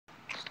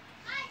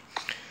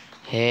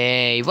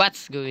Hey,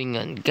 what's going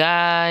on,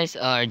 guys?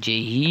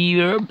 RJ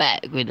here,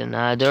 back with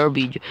another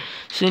video.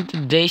 So in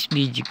today's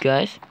video,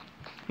 guys,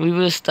 we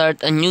will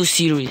start a new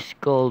series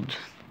called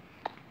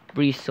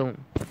Prison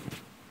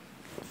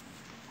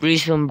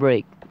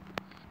Break.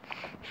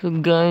 So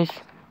guys,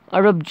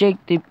 our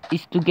objective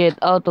is to get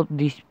out of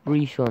this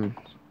prison.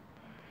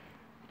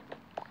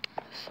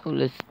 So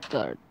let's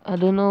start. I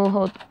don't know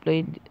how to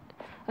play.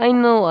 I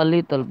know a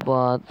little,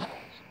 but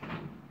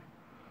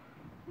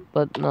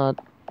not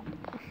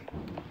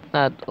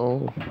at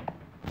all.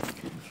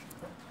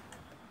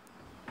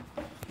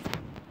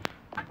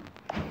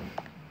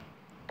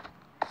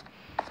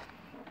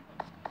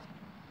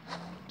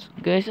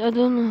 Guys, I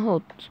don't know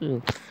how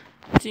to.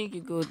 I think you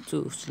go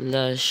to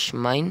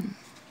 /mine.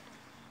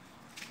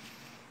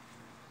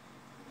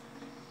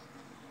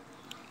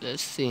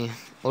 Let's see.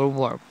 Or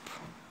warp.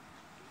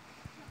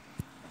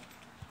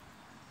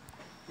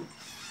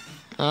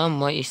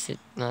 Why is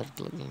it not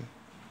plugging?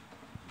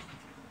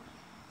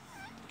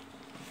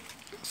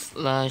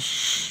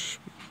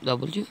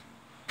 /w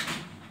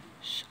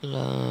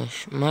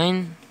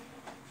 /mine.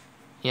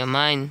 Yeah,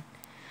 mine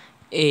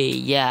A.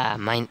 Yeah,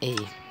 mine A.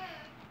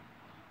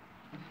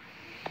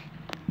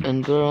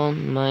 And we're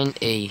on mine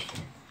A.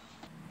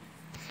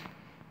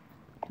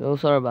 So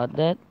sorry about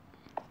that.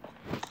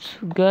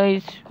 So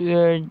guys, we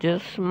are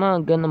just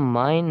gonna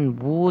mine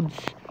woods,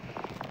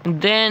 and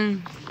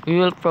then we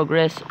will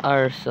progress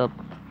ourselves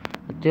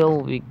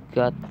until we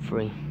got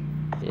free.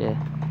 Yeah.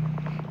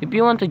 If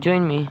you want to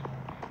join me,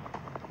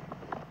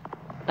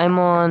 I'm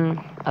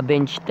on a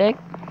bench tech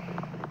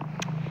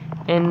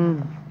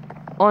and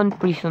on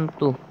prison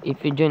 2.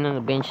 If you join on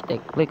a bench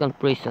tech, click on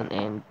prison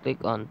and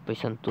click on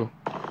prison 2,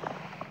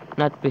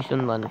 not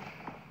prison 1,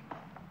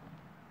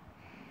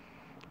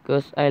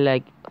 because I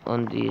like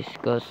on this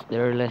because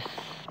there are less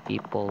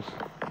people,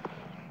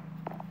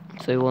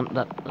 so it won't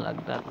that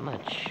lag that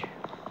much,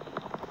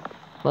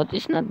 but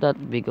it's not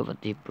that big of a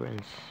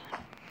difference.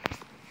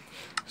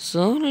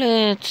 So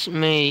let's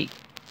make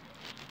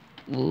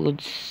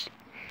woods.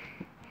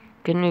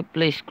 Can we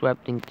place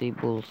crafting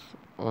tables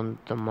on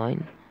the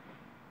mine?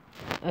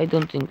 I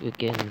don't think we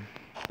can.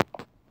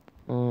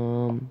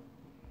 Um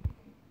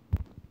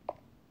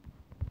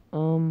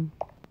um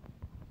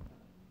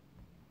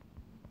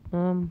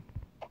um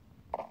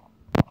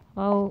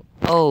how?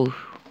 Oh,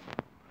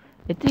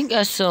 I think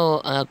I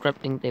saw a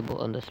crafting table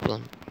on the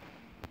spawn.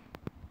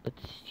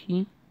 Let's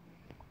see.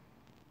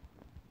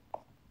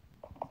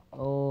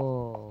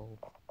 Oh,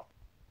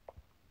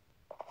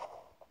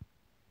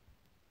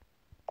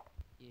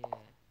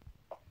 yeah.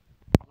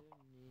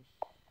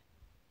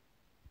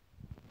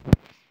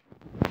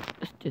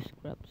 Let's just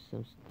grab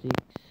some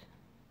sticks.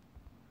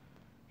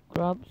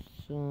 Grab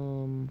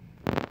some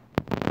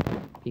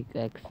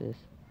pickaxes.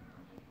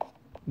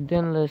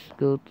 Then let's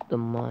go to the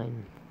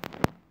mine.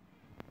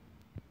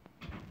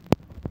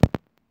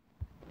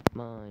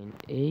 Mine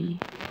A.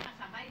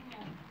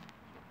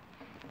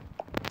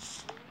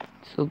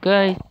 So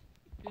guys,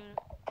 if you're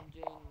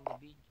enjoying the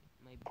video,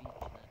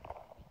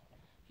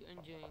 if you're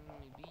enjoying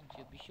my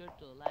video, be sure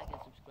to like and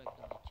subscribe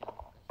to my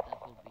channel, guys. That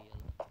will be a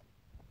lot.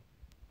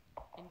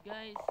 And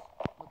guys,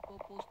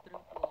 magpo-post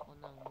rin po ako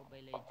ng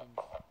Mobile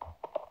Legends.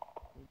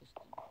 Kung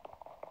gusto,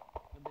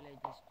 Mobile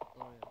Legends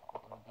tutorial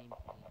po or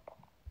gameplay.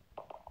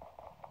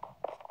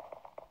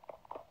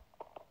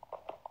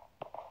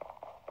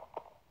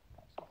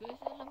 So guys,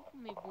 alam ko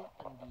may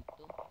botan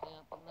dito. Kaya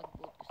pag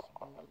nag-boat ka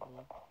siguro,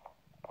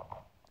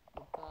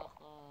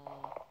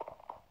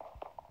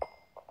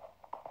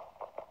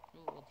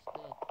 oh, what's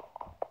that?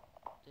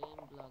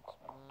 10 blocks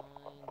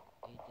mine,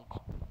 8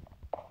 XP.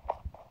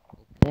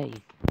 Okay.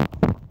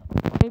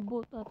 May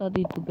boat ata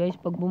dito, guys.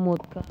 Pag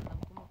bumot ka, alam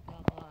ko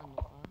magkakaano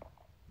ka.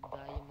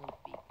 Diamond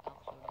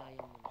pickaxe or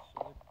diamond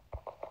sword.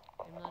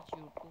 I'm not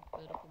sure po,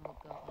 pero kung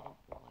magkakaroon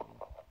po kayo,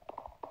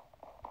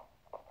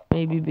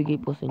 may bibigay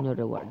po sa inyo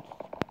rewards.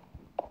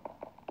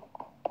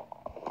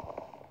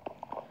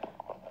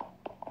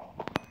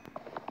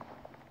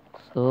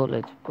 So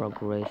let's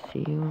progress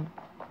here.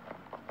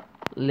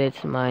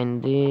 Let's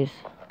mine this.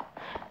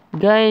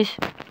 Guys,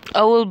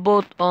 I will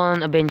boat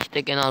on a bench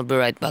tech and I'll be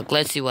right back.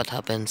 Let's see what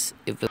happens.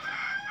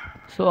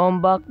 So I'm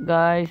back,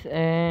 guys,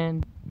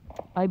 and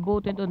I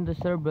boated on the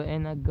server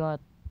and I got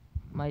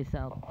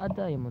myself a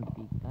diamond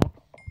pickaxe.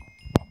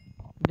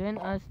 Then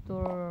I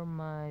store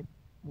my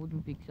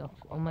wooden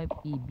pickaxe on my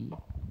PB,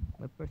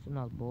 my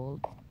personal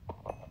vault.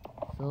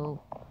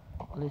 So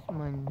let's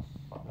mine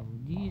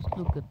some these.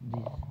 Look at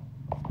this.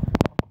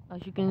 As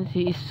you can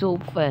see, it's so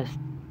fast.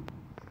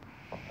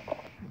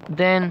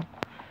 Then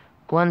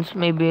once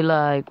maybe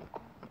like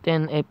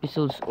 10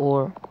 episodes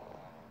or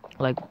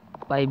like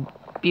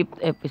 5th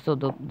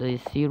episode of the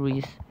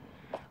series,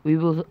 we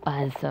will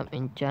add some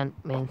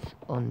enchantments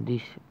on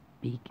this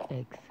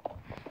pickaxe.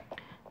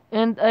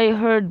 And I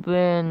heard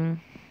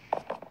on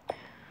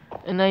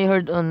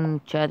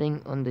chatting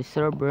on the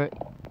server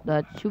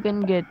that you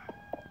can get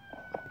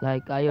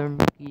like iron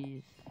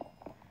keys,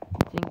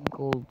 I think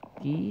gold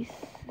keys,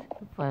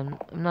 I'm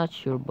not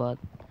sure, but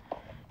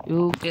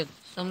you get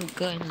some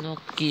kind of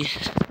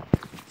keys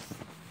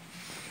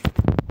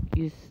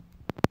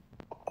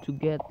to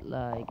get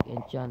like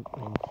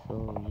enchantment.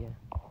 So yeah.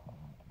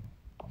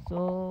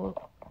 So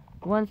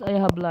once I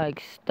have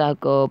like stack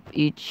of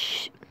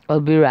each, I'll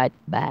be right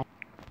back.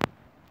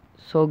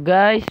 So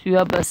guys, we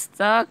have a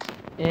stack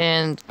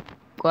and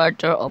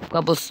quarter of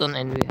cobblestone,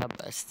 and we have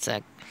a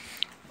stack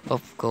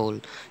of coal.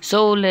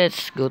 So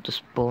let's go to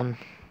spawn.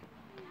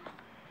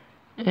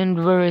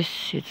 And where is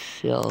it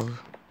cell?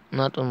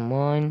 Not on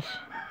mines,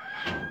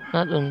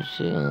 not on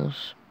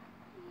sales,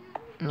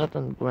 not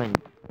on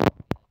grind.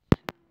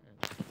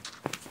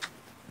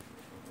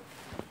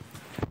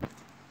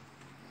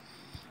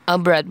 I'll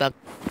be right back.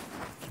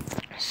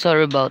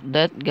 Sorry about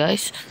that,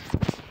 guys.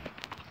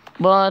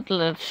 But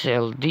let's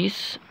sell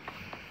this.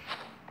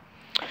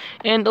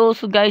 And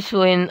also, guys,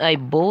 when I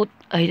bought,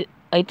 I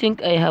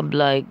think I have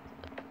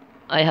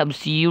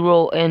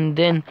zero, and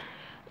then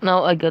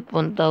now I got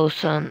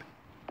 1,000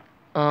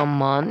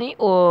 money,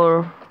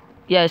 or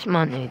yeah, it's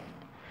money.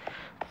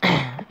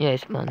 Yeah,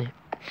 it's money.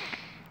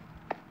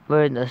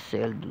 Where the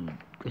sell, dude?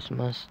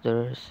 Christmas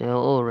there sell.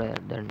 Oh, right,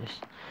 there it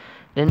is.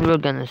 Then we're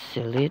gonna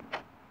sell it.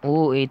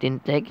 Oh, 18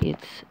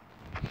 tickets.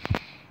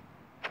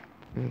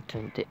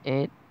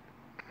 28,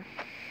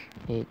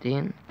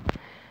 18.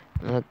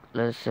 Look,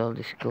 let's sell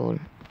this gold.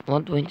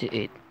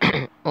 128.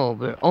 Oh,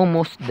 we're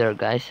almost there,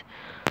 guys.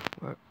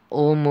 We're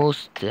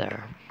almost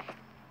there.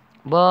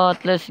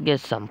 But let's get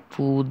some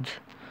food,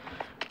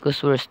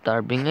 because we're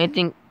starving. I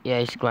think, yeah,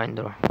 it's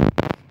grinder.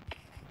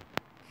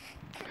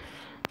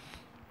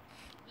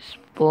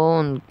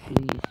 Spawn,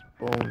 please,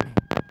 spawn.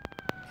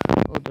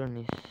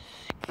 Wilderness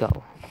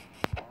cow.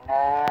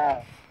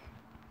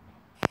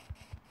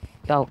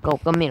 Cow,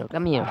 come here,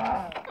 come here.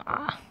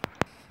 Ah,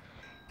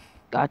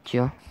 got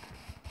you.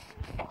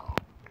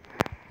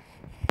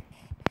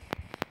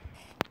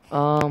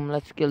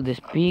 Let's kill this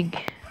pig.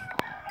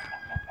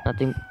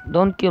 Nothing.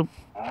 Don't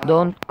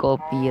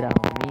copy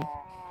around me.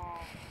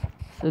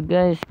 So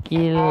guys,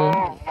 kill.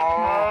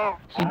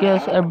 So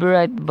guys, I'll be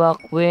right back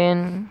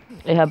when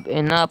I have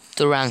enough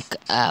to rank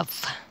up.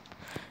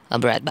 I'll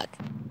be right back.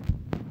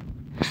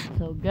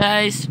 So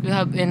guys, we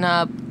have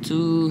enough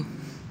to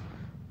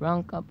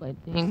rank up. I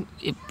think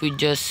if we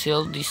just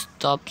sell these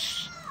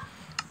tops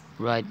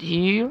right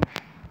here,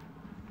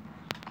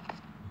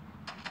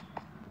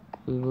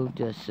 we will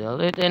just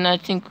sell it, and I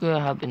think we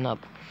have enough.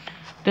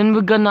 Then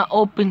we're gonna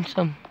open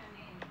some.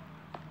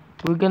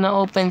 We're gonna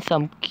open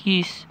some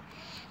keys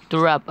to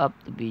wrap up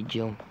the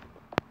video.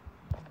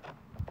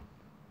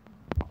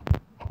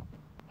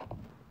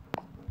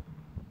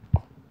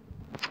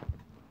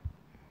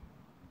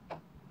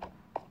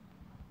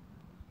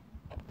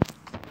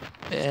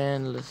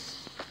 And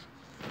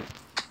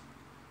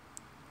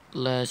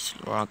let's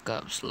rank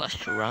up,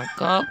 slash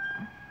rank up.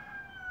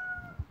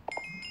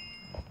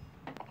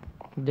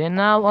 Then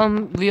now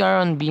we are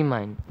on B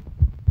mine.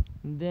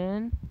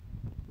 Then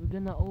we're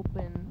gonna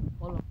open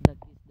all of the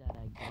keys that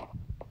I got.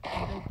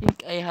 And I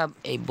think I have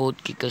a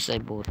boat key because I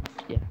bought.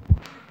 Yeah.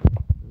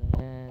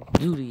 Let's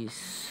do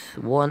this.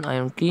 One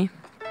iron key.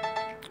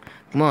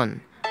 Come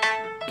on.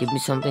 Give me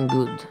something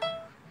good.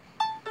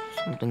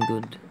 Something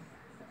good.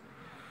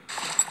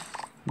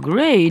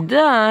 Great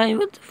die.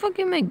 What the fuck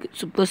am I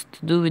supposed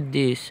to do with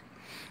this?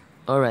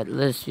 Alright,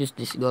 let's use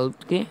this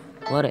gold key.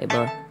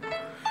 Whatever.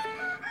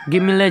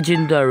 Give me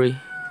legendary.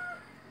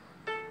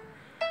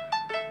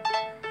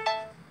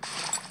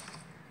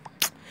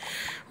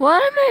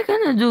 What am I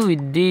gonna do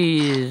with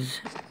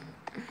this?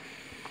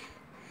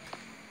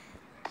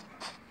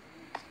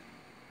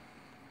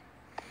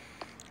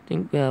 I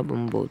think we have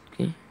them both,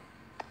 okay?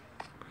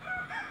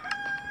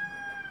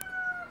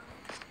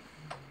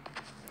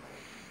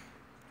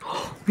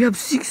 We have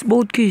 6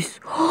 boat keys.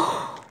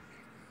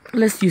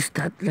 Let's use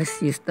that.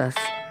 Let's use that.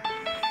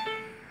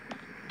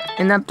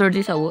 And after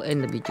this, I will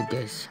end the video,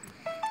 guys.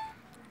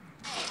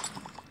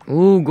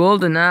 Ooh,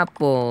 golden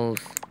apples.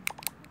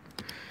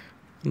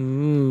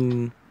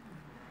 Ooh.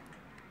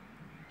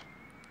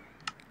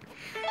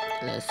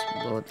 Let's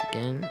vote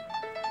again.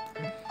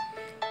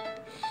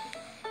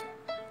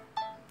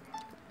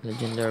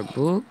 Legendary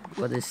book.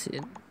 What is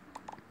it?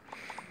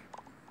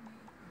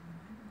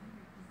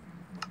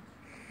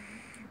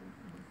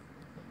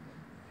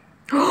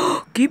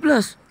 Key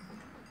plus.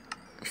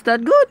 Is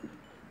that good?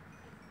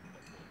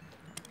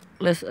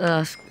 Let's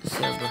ask the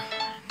server.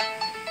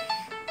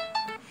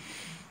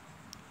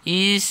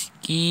 Is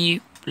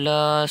key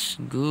plus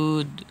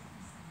good?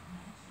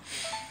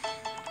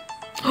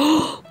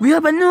 We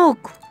have a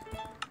nuke.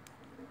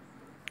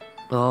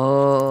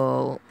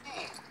 Oh,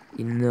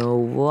 you know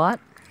what?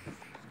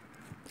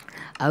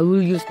 I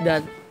will use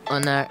that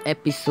on our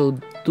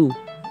episode 2.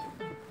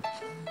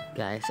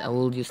 Guys, I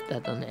will use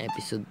that on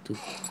episode 2.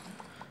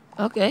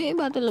 Okay,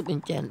 Battle of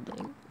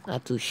Enchanting.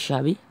 Not too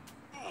shabby.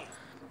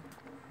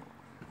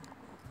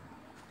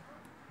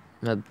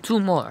 I have 2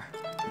 more.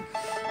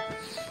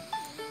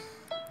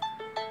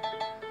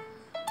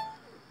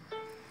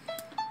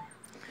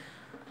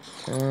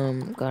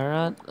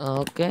 Carrot,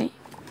 okay.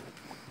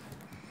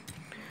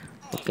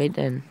 Okay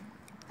then.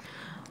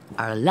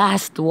 Our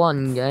last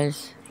one,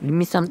 guys. Give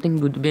me something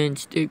good,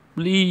 bench stick,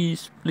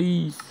 please,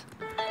 please.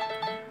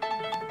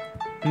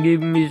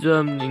 Give me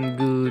something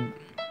good.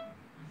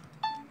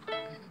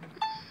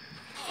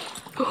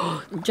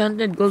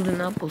 Enchanted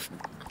golden apples.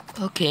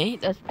 Okay,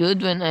 that's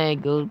good when I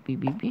go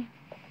PvP.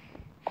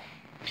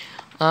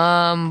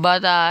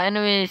 But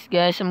anyways,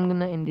 guys, I'm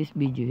gonna end this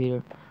video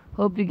here.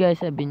 Hope you guys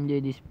have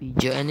enjoyed this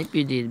video, and if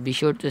you did, be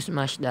sure to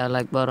smash that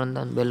like button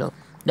down below.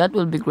 That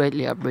will be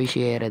greatly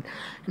appreciated.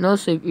 And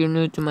also, if you're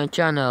new to my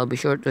channel, be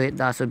sure to hit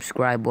that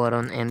subscribe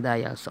button, and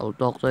yes, I'll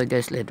talk to you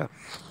guys later.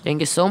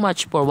 Thank you so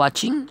much for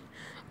watching.